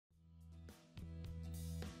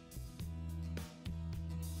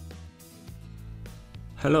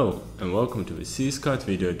Hello and welcome to the eCommerce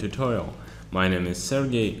video tutorial. My name is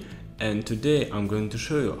Sergey and today I'm going to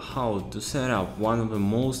show you how to set up one of the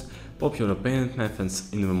most popular payment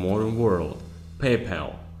methods in the modern world,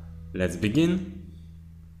 PayPal. Let's begin.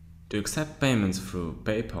 To accept payments through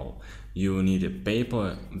PayPal, you will need a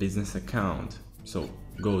PayPal business account. So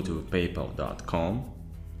go to paypal.com,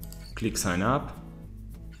 click sign up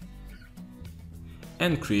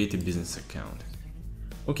and create a business account.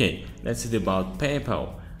 Okay, let's see about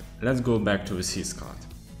PayPal. Let's go back to the eCommerce.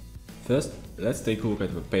 First, let's take a look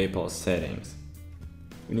at the PayPal settings.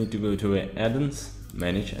 We need to go to the add-ons,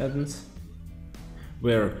 manage add-ons,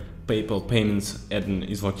 where PayPal payments add-on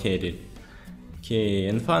is located. Okay,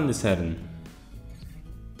 and find this add-on.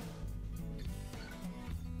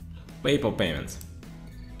 PayPal payments.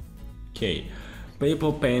 Okay,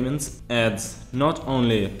 PayPal payments adds not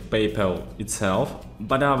only PayPal itself,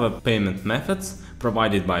 but other payment methods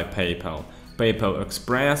provided by PayPal. PayPal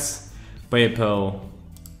Express, PayPal,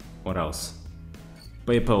 what else?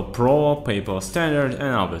 PayPal Pro, PayPal Standard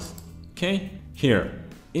and others. Okay, here,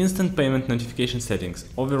 instant payment notification settings,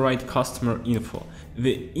 override customer info.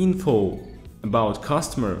 The info about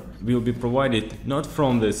customer will be provided not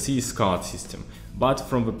from the eCommerce system, but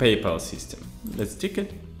from the PayPal system. Let's tick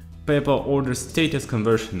it. PayPal order status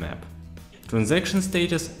conversion map. Transaction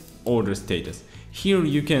status, order status. Here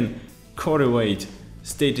you can correlate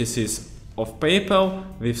statuses of PayPal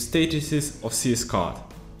with statuses of eCommerce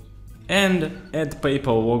and add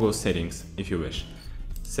PayPal logo settings if you wish.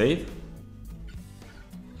 Save.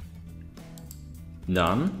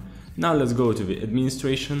 Done. Now let's go to the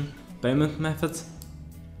administration, payment methods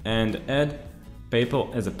and add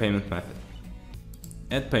PayPal as a payment method.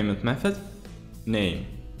 Add payment method, name,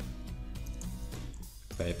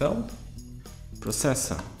 PayPal,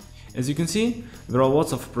 processor. As you can see, there are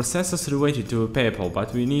lots of processors related to PayPal,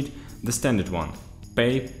 but we need the standard one.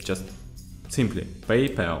 Just simply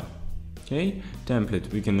PayPal. Okay, template,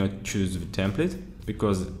 we cannot choose the template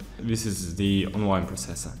because this is the online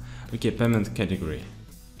processor. Okay, payment category.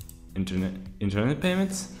 Internet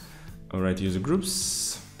payments. Alright, user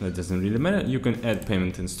groups, that doesn't really matter. You can add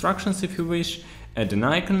payment instructions if you wish. Add an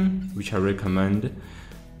icon, which I recommend.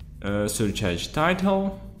 Surcharge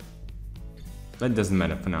title. That doesn't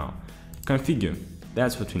matter for now. Configure,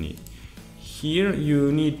 that's what we need. Here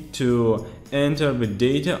you need to enter the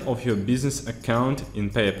data of your business account in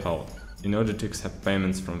PayPal in order to accept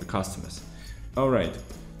payments from the customers. Alright.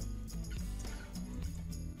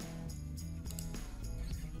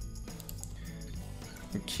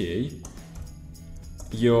 Okay.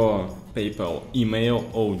 Your PayPal email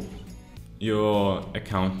or your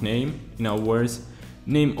account name, in other words,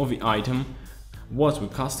 name of the item, what the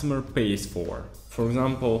customer pays for. For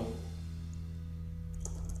example,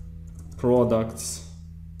 products,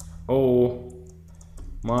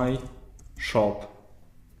 my shop,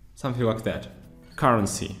 something like that.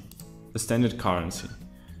 Currency, the standard currency.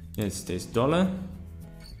 United States dollar.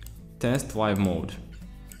 Test live mode.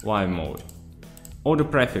 Order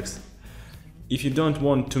prefix. If you don't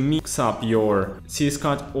want to mix up your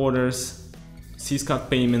eCommerce orders, eCommerce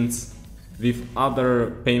payments with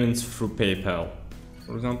other payments through PayPal.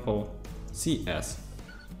 For example, CS.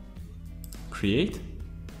 Create.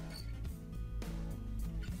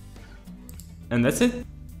 And that's it.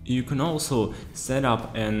 You can also set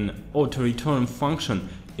up an auto-return function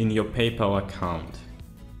in your PayPal account.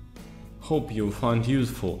 Hope you found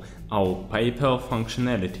useful our PayPal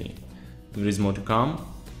functionality. There is more to come.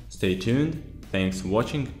 Stay tuned. Thanks for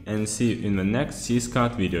watching and see you in the next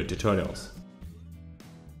eCommerce video tutorials.